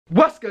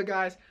What's good,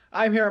 guys?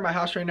 I'm here at my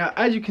house right now,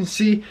 as you can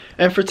see,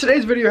 and for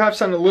today's video I have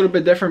something a little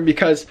bit different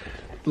because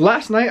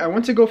last night I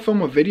went to go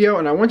film a video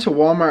and I went to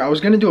Walmart. I was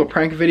going to do a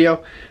prank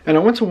video and I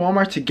went to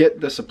Walmart to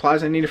get the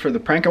supplies I needed for the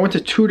prank. I went to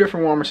 2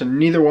 different Walmarts and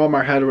neither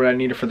Walmart had what I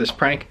needed for this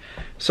prank.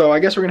 So I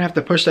guess we're going to have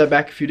to push that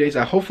back a few days.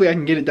 Hopefully I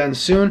can get it done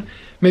soon.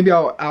 Maybe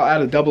I'll add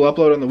a double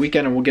upload on the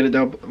weekend and we'll get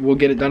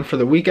it done for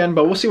the weekend,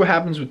 but we'll see what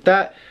happens with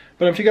that.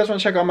 But if you guys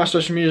want to check out my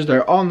social medias,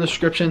 they're all in the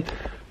description.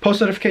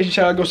 Post notification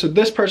shout out goes to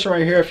this person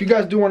right here. If you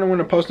guys do want to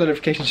win a post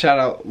notification shout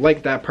out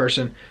like that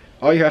person,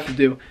 all you have to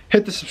do,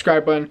 hit the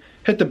subscribe button,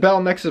 hit the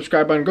bell next to the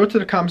subscribe button, go to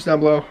the comments down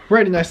below,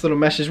 write a nice little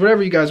message,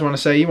 whatever you guys want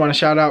to say. You want to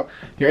shout out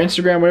your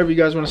Instagram, whatever you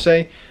guys want to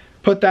say,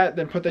 put that,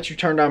 then put that you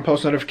turned on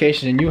post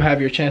notifications and you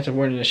have your chance of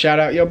winning a shout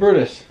out. Yo,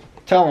 Brutus,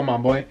 tell them, my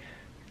boy.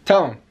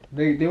 Tell them.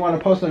 They want a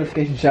post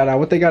notification shout out.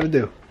 What they got to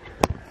do?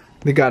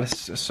 They got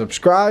to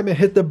subscribe and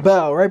hit the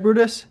bell, right,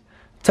 Brutus?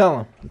 Tell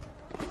him.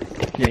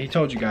 Yeah, he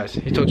told you guys.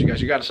 He told you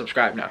guys. You gotta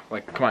subscribe now.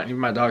 Like, come on. Even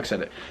my dog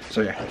said it.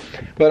 So yeah.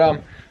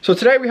 But so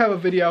today we have a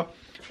video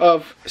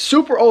of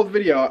super old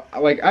video.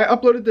 Like I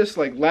uploaded this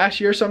like last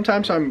year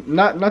sometime. So I'm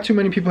not too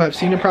many people have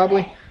seen it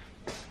probably.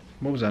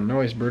 What was that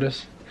noise,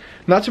 Brutus?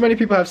 Not too many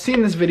people have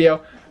seen this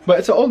video, but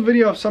it's an old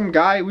video of some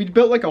guy. We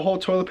built like a whole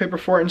toilet paper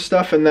fort and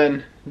stuff, and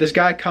then this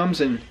guy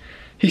comes and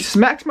he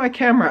smacks my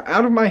camera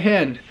out of my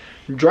hand,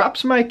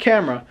 drops my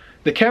camera.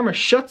 The camera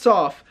shuts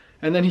off.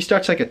 And then he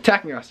starts like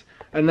attacking us,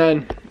 and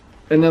then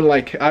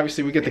like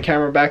obviously we get the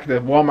camera back. The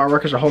Walmart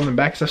workers are holding him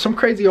back. So some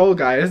crazy old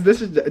guy.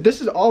 This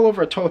is all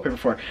over a toilet paper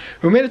fort.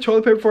 We made a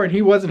toilet paper fort and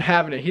he wasn't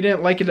having it. He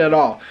didn't like it at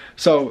all.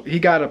 So he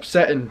got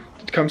upset and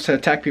comes to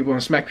attack people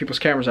and smack people's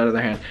cameras out of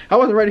their hand. I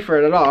wasn't ready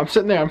for it at all. I'm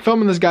sitting there. I'm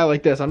filming this guy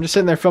like this. I'm just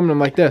sitting there filming him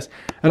like this,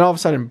 and all of a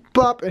sudden,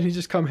 bop, and he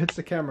just hits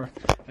the camera.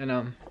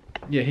 And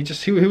yeah,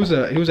 he was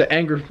an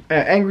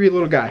angry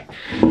little guy.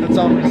 That's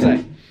all I'm gonna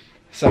say.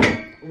 So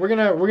we're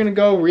gonna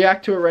go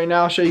react to it right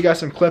now, show you guys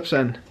some clips,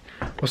 and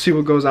we'll see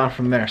what goes on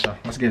from there. So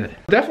let's get it.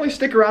 Definitely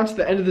stick around to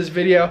the end of this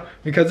video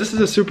because this is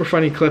a super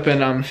funny clip,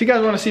 and if you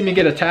guys want to see me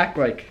get attacked,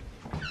 like,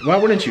 why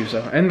wouldn't you?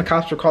 So, and the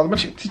cops were called. But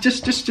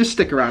just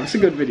stick around. It's a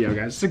good video,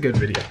 guys. It's a good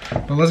video.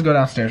 But let's go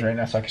downstairs right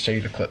now so I can show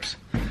you the clips.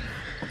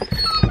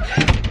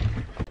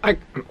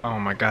 Oh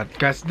my god,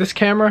 guys, this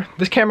camera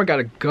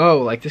gotta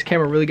go. Like, this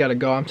camera really gotta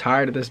go. I'm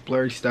tired of this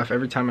blurry stuff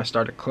every time I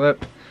start a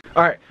clip.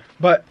 All right,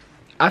 but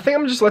I think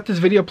I'm gonna just let this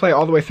video play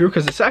all the way through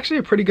because it's actually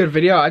a pretty good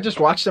video. I just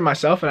watched it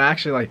myself and I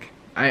actually like,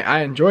 I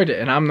enjoyed it,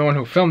 and I'm the one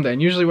who filmed it.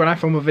 And usually when I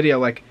film a video,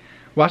 like,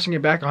 watching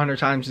it back 100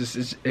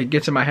 times it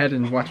gets in my head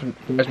and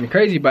drives me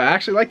crazy. But I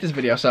actually like this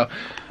video, so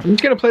I'm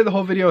just gonna play the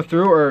whole video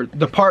through, or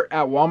the part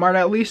at Walmart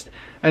at least,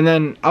 and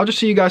then I'll just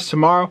see you guys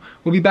tomorrow.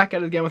 We'll be back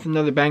at it again with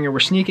another banger.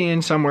 We're sneaking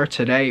in somewhere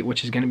today,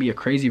 which is gonna be a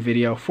crazy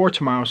video for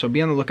tomorrow, so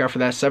be on the lookout for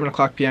that.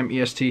 7:00 p.m.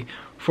 EST,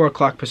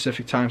 4:00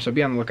 Pacific time, so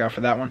be on the lookout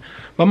for that one.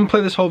 But I'm gonna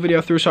play this whole video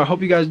through, so I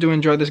hope you guys do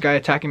enjoy this guy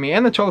attacking me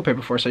and the toilet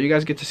paper fort, so you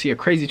guys get to see a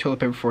crazy toilet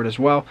paper fort as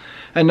well.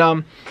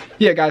 And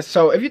yeah, guys,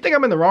 so if you think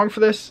I'm in the wrong for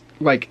this,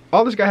 like,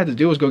 all this guy had to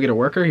do was go get a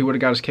worker. He would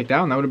have got us kicked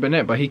out and that would have been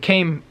it. But he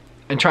came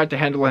and tried to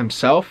handle it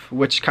himself,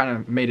 which kind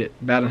of made it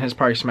bad on his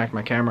part. He smacked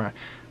my camera,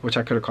 which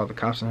I could have called the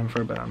cops on him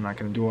for, but I'm not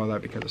gonna do all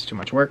that because it's too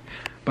much work.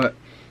 But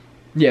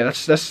yeah,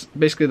 that's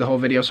basically the whole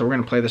video. So we're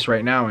gonna play this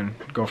right now and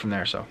go from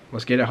there. So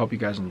let's get it. I hope you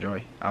guys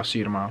enjoy. I'll see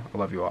you tomorrow. I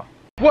love you all.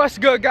 What's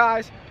good,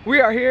 guys? We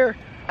are here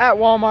at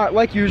Walmart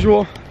like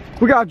usual.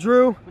 We got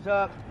Drew. What's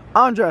up?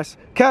 Andres,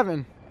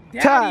 Kevin,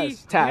 Daddy,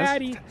 Taz,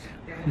 Daddy.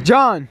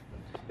 John,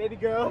 baby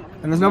girl,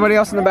 and there's nobody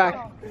else in the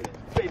back.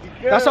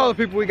 That's all the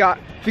people we got.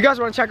 If you guys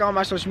want to check out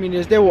my social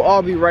medias, they will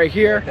all be right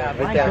here.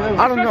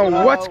 I don't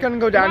know what's gonna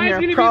go down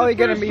here. Probably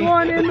gonna be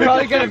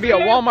a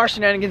Walmart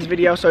shenanigans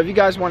video. So if you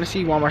guys want to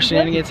see Walmart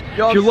shenanigans,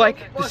 if you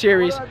like the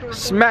series,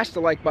 smash the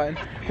like button.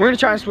 We're gonna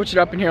try and switch it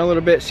up in here a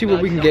little bit, see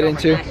what we can get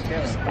into.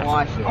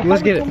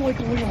 Let's get it.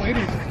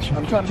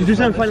 I'm trying to do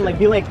something funny, like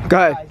be like. Go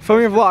ahead,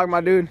 film your vlog,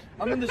 my dude.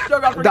 I'm in the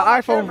struggle. The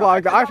iPhone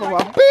vlog. The iPhone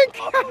vlog.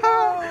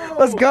 Big.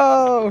 Let's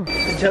go.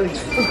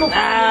 Let's go.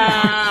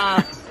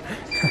 Ah.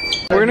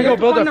 We're gonna go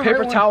build a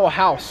paper towel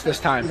house this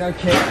time. We're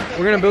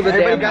gonna build a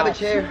damn house.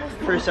 Chair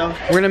for yourself.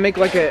 We're gonna make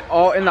like it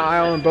all in the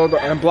aisle and build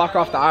and block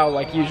off the aisle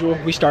like usual.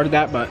 We started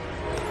that, but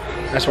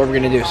that's what we're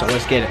gonna do. So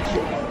let's get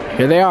it.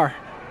 Here they are.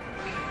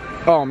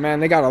 Oh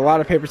man, they got a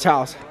lot of paper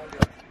towels.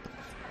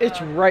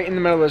 It's right in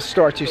the middle of the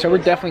store too, so we're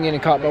definitely getting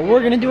caught. But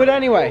we're gonna do it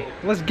anyway.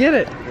 Let's get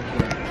it.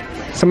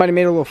 Somebody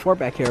made a little fort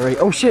back here already.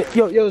 Oh shit!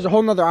 Yo, there's a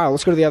whole nother aisle.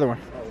 Let's go to the other one.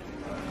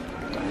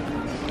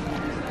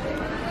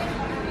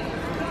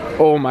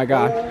 Oh my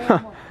god.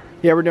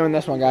 Yeah, we're doing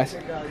this one, guys.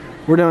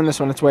 We're doing this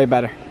one. It's way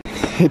better.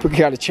 We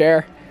got a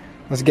chair.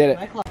 Let's get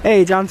it.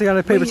 Hey, John's got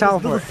a paper towel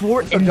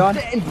fort. John?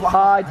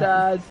 Hi,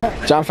 Dad.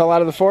 John fell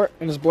out of the fort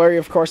and is blurry,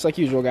 of course, like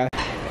usual, guys.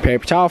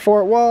 Paper towel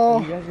fort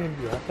wall.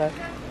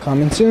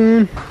 Coming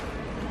soon.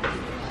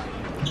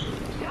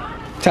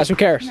 Tess, who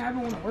cares?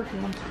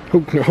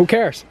 Who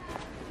cares?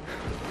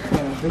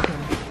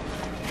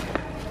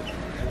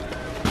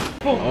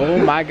 Oh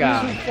my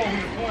god.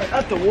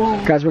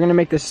 Guys, we're gonna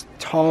make this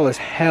tall as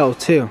hell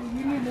too.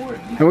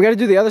 And we gotta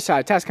do the other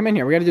side. Taz, come in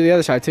here. We gotta do the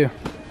other side too.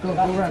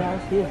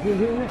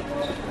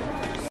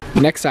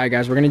 Next side,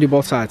 guys. We're gonna do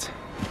both sides.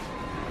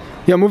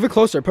 Yo, move it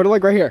closer. Put it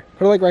like right here.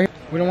 Put it like right here.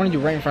 We don't want to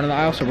do right in front of the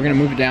aisle, so we're gonna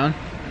move it down.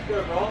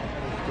 Good, bro.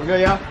 We're good,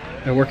 yeah.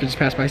 The worker just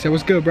passed by. He said,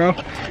 "What's good, bro?"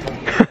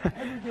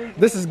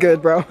 This is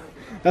good, bro.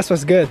 That's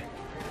what's good.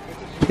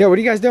 Yo, what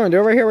are you guys doing? Do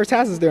it right here where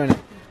Taz is doing it.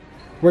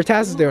 Where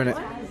Taz is doing it.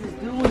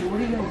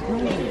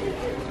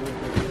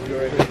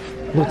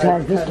 Well,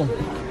 Taz, this one.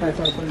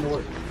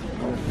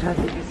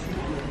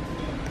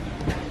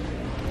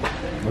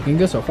 Looking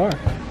good so far.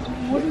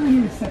 What do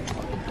you say?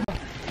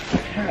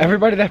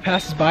 Everybody that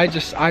passes by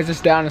just eyes us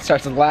down and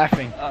starts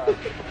laughing.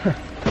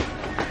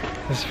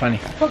 This is funny.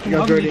 You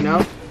guys ready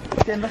now?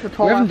 We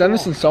haven't done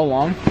this in so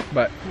long,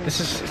 but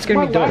it's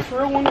gonna be dope.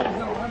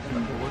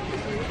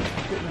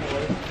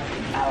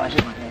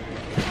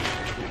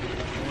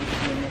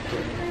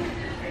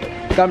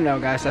 Thumbnail,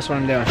 guys, that's what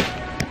I'm doing.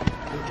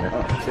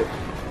 Oh, shit.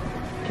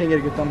 Can't get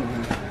a good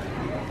thumbnail.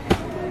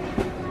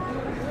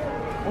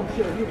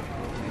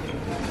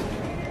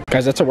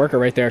 Guys, that's a worker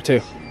right there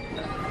too.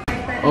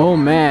 Oh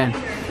man.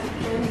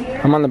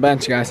 I'm on the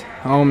bench, guys.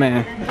 Oh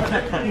man.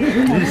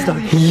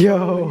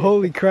 Yo,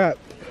 holy crap.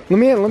 Let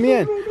me in, let me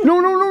in. No,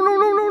 no, no, no,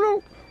 no, no,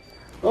 no.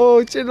 Oh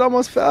shit, it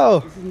almost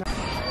fell.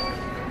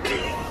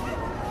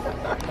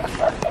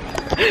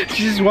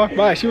 She just walked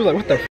by. She was like,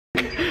 what the f?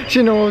 She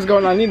didn't know what was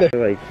going on either.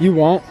 Like, you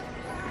won't.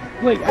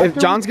 Like, if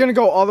John's gonna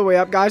go all the way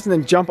up, guys, and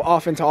then jump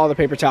off into all the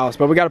paper towels,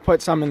 but we gotta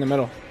put some in the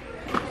middle.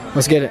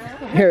 Let's get it.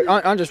 Here,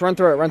 Andres, run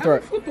through it, run through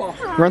it.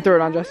 Run through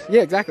it, Andres.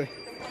 Yeah, exactly.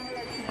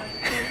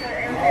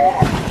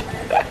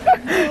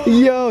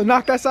 Yo,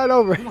 knock that side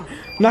over.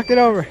 Knock it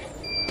over.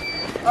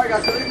 Alright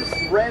guys, so they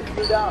just ran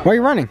me down. Why are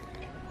you running?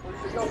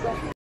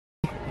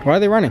 Why are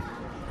they running?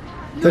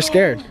 They're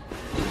scared.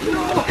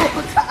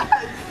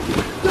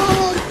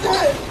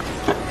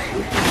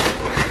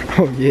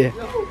 Oh yeah.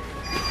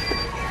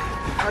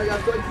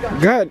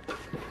 Good.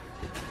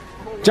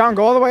 John,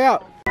 go all the way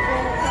out.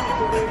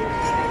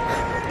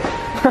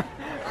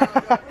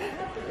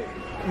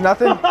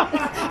 Nothing?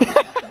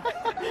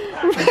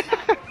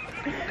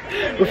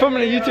 We're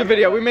filming a YouTube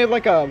video. We made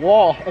like a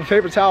wall of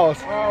paper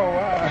towels. Oh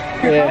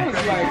wow. Yeah. I was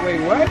like,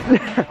 wait,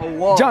 what? A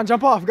wall. John,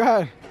 jump off. Go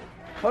ahead.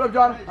 Hold up,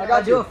 John. I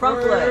got you. Do a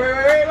front flip.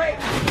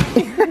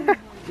 Wait.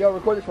 Yo,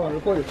 record this one.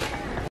 Record it.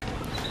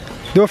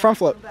 Do a front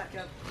flip.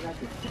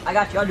 I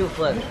got you. I'll do a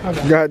flip.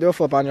 Go ahead, do a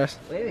flip, Andres.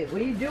 Wait.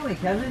 What are you doing,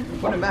 Kevin?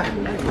 Put him back.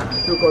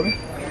 You record me?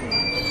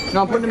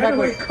 No, I'm putting him back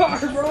with car,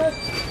 bro.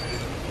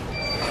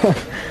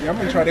 Yeah, I'm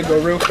gonna try to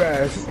go real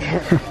fast.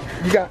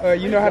 You got,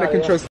 you know how to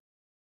control.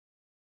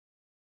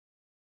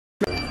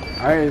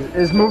 Alright,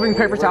 is moving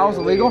paper towels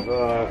illegal?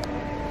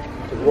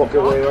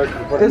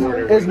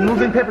 Is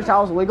moving paper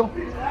towels illegal?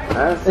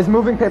 Huh? Is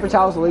moving paper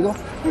towels illegal?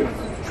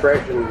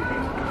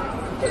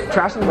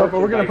 Trashing, but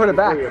we're gonna put it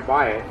back. You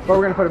buy it. But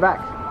we're gonna put it back.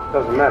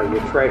 Doesn't matter.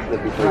 You're trashing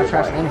it before We're not you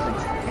buy trashing it.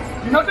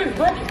 anything. Nothing's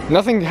broken.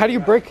 Nothing. How do you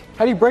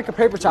break a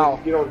paper towel?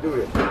 You don't do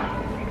this.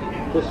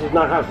 This is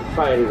not how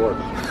society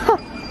works.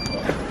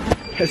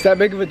 It's that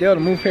big of a deal to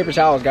move paper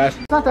towels, guys.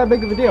 It's not that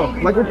big of a deal.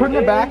 Like, we're putting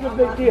it back. It's a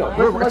big deal.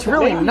 It's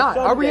really not.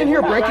 Are we in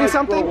here breaking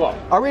something?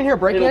 Are we in here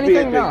breaking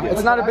anything? No,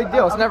 it's not a big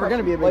deal. It's never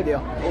gonna be a big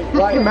deal.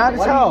 You're mad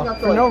as hell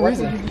for no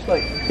reason.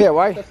 Yeah,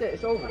 why?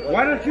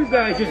 Why don't you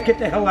guys just get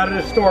the hell out of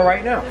the store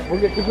right now?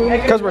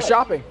 Because we're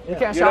shopping. You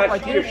can't shop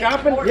like you. You're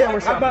shopping? Yeah, we're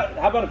shopping.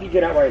 How about if you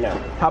get out right now?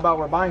 How about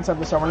we're buying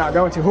something so we're not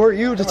going to? Who are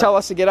you to tell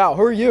us to get out?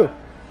 Who are you?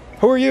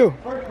 Who are you?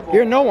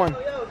 You're no one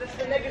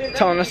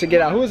telling us to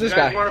get out. Who is this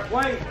guy? Want to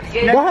play?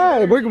 Go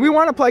ahead. We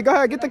want to play. Go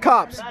ahead. Get the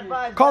cops.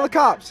 Call the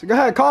cops. Go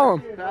ahead. Call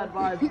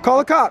them. Call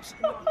the cops.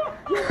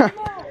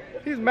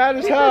 He's mad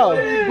as hell. We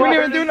didn't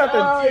even do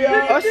nothing.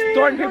 Us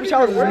throwing paper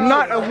towels is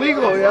not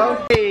illegal, yo.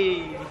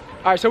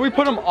 All right, so we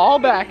put them all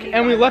back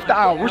and we left the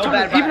aisle. We're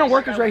talking, even the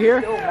workers right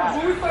here.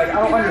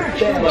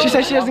 She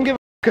said she doesn't give a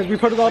because we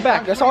put it all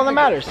back. That's all that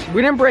matters.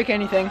 We didn't break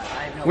anything.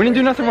 We didn't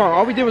do nothing wrong.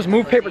 All we did was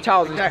move paper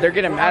towels. And they're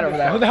getting mad over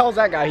that. Who the hell is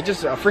that guy? He's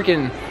just a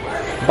freaking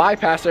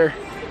bypasser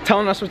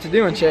telling us what to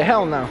do and shit.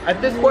 Hell no.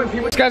 At this point,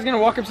 people. This guy's gonna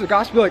walk up to the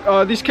cops and be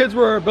like, these kids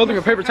were building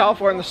a paper towel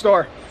fort in the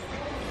store.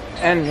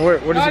 And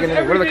what is he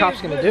gonna do? What are the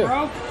cops gonna do?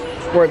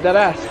 We're dead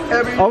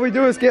ass. All we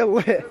do is get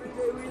lit.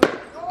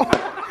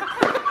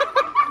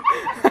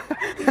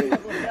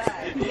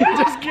 He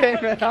just came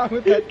out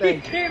with that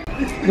thing.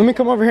 Let me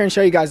come over here and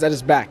show you guys that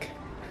it's back.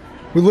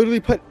 We literally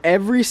put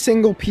every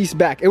single piece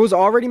back. It was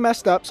already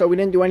messed up, so we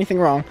didn't do anything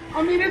wrong.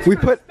 I mean, it's we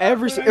put it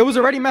was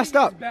already messed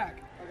up.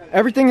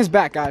 Everything is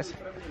back, guys.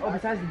 Oh,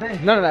 besides the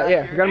bench. None of that,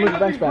 yeah. We gotta move the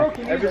bench back.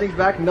 Everything's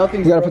back.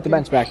 Nothing's. We gotta put the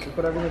bench back.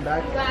 Put everything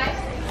back. Guys,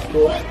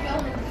 cool. In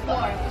the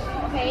store,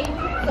 okay?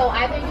 So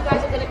either you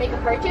guys are gonna make a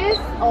purchase,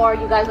 or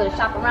you guys are gonna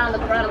shop around,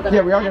 look around.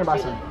 Yeah, we are gonna buy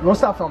some. We'll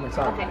stop filming.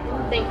 Sorry. Okay,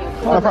 thank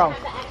you. No problem.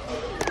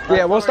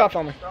 Yeah, we'll stop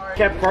filming.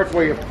 Kept parts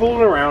where you're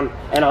fooling around,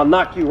 and I'll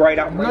knock you right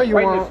out. No, you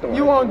right in the won't. store.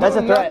 You won't do That's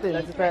a threat. nothing.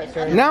 That's a threat,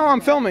 sir. Now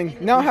I'm filming.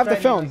 Now I have to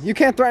film. You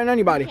can't threaten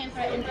anybody. You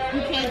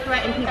can't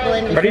threaten people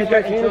in Are these the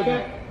guys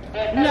handicapped?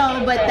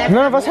 No, but that's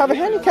None of us have a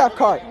handicap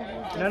cart.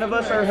 None of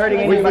us are hurting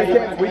anybody.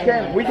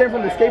 We came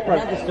from the skate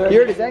park. He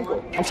hurt his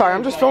ankle. I'm sorry,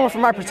 I'm just filming for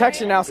my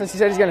protection now since he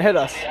said he's gonna hit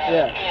us.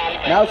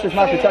 Yeah. Now it's just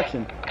my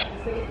protection.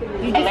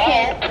 You just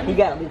can't. You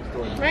gotta leave the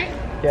store. Right?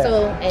 Yeah.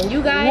 So, and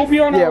you guys? We'll be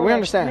on. Yeah, we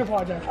understand.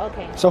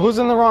 Okay. So who's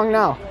in the wrong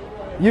now?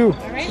 You.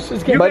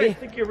 Right. Buddy.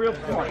 think you're real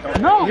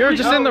smart. No, you're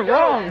just in the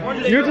wrong.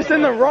 You're just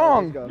in the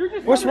wrong.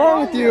 What's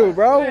wrong with you,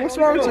 bro? What's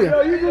wrong with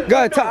you?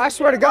 God, I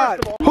swear to God.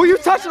 Who you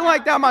touching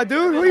like that, my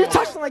dude? Who you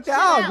touching like that?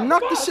 I'll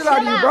knock the shit out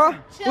of you, bro.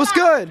 What's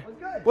good?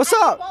 What's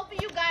up? Both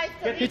of you guys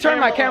to He turned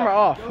my camera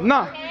off.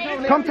 Nah.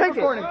 Come take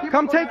it.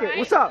 Come take it.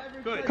 What's up?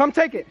 Come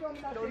take it.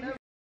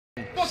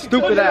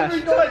 Stupid ass.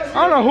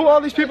 I don't know who all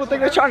these people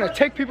think they're trying to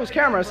take people's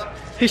cameras.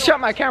 He shut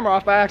my camera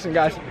off by accident,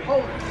 guys.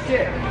 Oh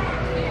shit.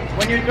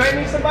 When you're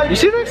threatening somebody. You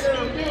see this?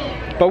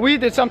 But we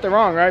did something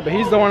wrong, right? But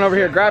he's the one over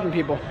here grabbing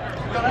people.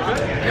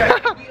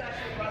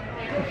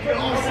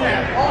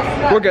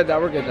 We're good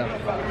though, we're good though.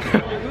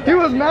 He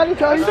was mad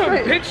until he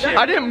straight.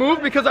 I didn't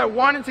move because I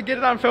wanted to get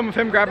it on film of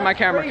him grabbing my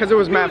camera because it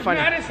was mad funny.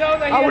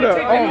 I would've,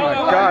 oh my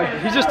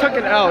God. He just took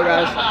an L,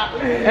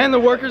 guys. And the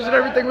workers and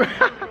everything.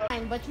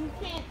 But you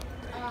can't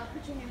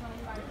put your hands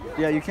on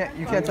anybody. Yeah, you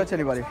can't touch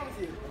anybody.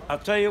 I'll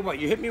tell you what,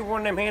 you hit me with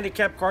one of them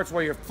handicap carts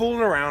while you're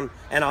fooling around,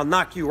 and I'll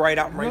knock you right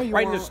out, right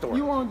in the store.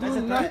 You won't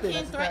do nothing. You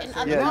can't threaten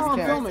other Yeah, Now I'm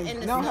you filming. in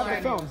the Now I have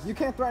to store. film. You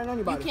can't threaten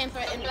anybody. You can't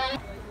threaten them.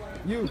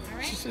 You.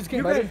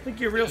 You guys think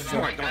you're real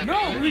smart, don't you?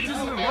 No, you're just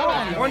in the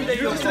wrong. One day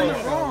you're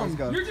Wrong.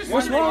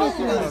 What's wrong with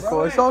you?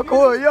 Cool, it's all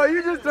cool. Yo,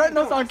 you just threatened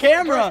us on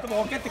camera. First of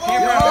all, get the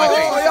camera out of my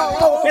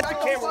face. Get the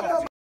camera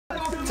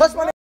out. Touch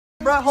my name,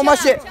 bro. Hold my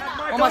shit.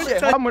 Hold my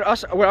shit.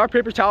 With our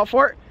paper towel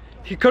fort,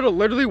 he could have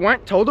literally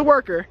went, told the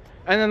worker,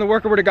 and then the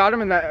worker would have got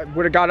him, and that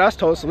would have got us,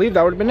 told us to leave.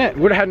 That would have been it.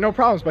 Would have had no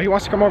problems. But he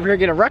wants to come over here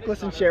getting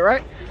reckless and shit,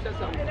 right?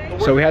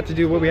 So we had to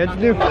do what we had to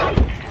do.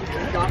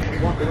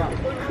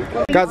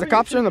 Guys, the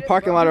cops are in the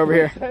parking lot over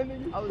here.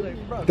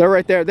 They're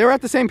right there. They were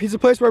at the same pizza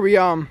place where we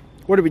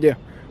what did we do?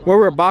 Where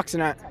we were boxing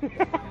at.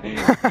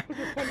 That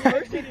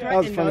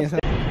was funny as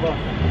hell.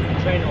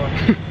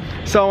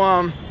 So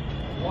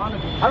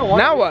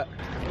now what?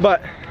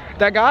 But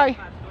that guy,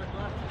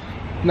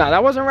 nah,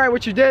 that wasn't right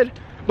what you did.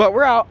 But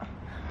we're out.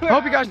 I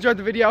hope you guys enjoyed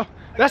the video.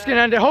 That's gonna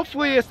end it.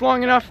 Hopefully it's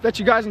long enough that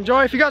you guys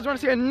enjoy. If you guys want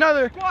to see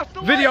another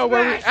video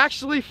where we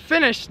actually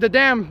finish the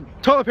damn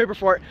toilet paper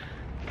fort,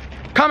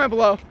 comment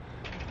below.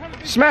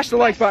 Smash the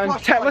like button.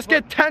 Let's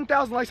get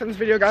 10,000 likes on this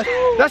video, guys.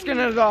 That's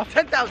gonna end it off.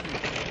 10,000.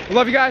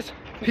 Love you guys.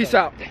 Peace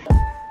out.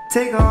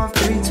 Take off,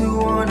 3, 2,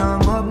 1,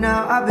 I'm up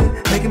now. I've been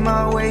making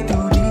my way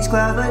through these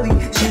clouds lately.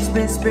 Shit's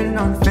been spinning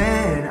on the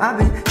fan. I've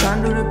been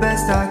trying to do the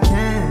best I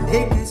can.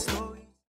 It gets slow.